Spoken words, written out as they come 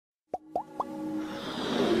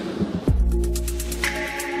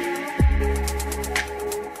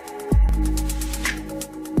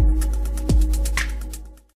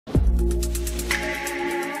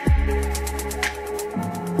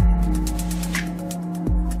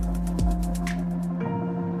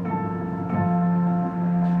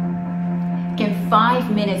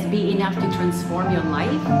5 minutes be enough to transform your life?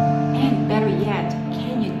 And better yet,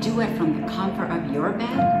 can you do it from the comfort of your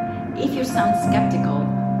bed? If you sound skeptical,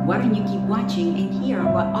 why don't you keep watching and hear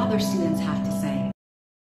what other students have to say?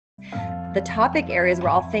 The topic areas were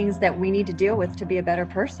all things that we need to deal with to be a better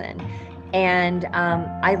person. And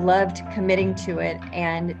I loved committing to it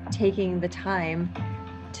and taking the time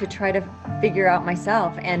to try to figure out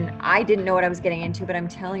myself. And I didn't know what I was getting into, but I'm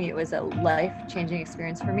telling you, it was a life-changing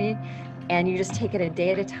experience for me. And you just take it a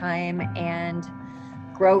day at a time and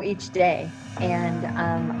grow each day. And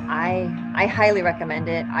I highly recommend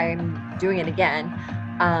it. I'm doing it again.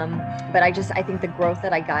 But I think the growth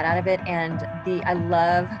that I got out of it, and I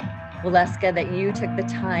love, Waleuska, that you took the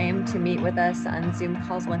time to meet with us on Zoom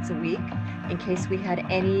calls once a week in case we had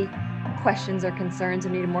any questions or concerns or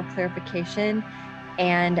needed more clarification.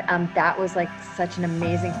 And that was like such an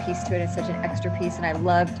amazing piece to it, and such an extra piece. And I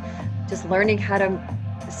loved just learning how to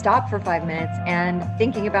stop for 5 minutes and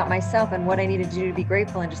thinking about myself and what I needed to do to be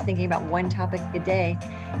grateful, and just thinking about one topic a day.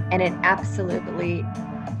 And it absolutely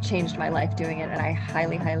changed my life doing it. And I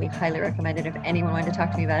highly, highly, highly recommend it. If anyone wanted to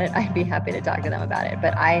talk to me about it, I'd be happy to talk to them about it.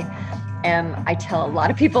 But I tell a lot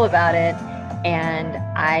of people about it, and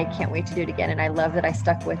I can't wait to do it again. And I love that I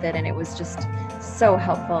stuck with it. And it was just so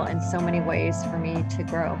helpful in so many ways for me to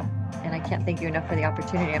grow. And I can't thank you enough for the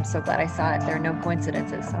opportunity. I'm so glad I saw it. There are no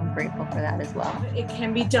coincidences. So I'm grateful for that as well. It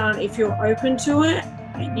can be done if you're open to it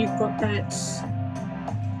and you've got that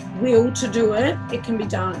will to do it. It can be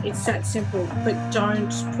done. It's that simple, but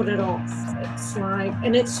don't put it off. It's like,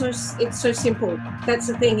 and it's so simple. That's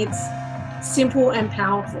the thing. It's simple and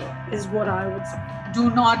powerful is what I would say. Do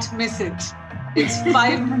not miss it. It's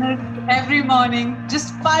 5 minutes every morning,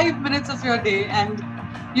 just 5 minutes of your day, and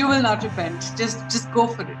you will not repent. Just go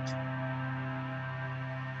for it.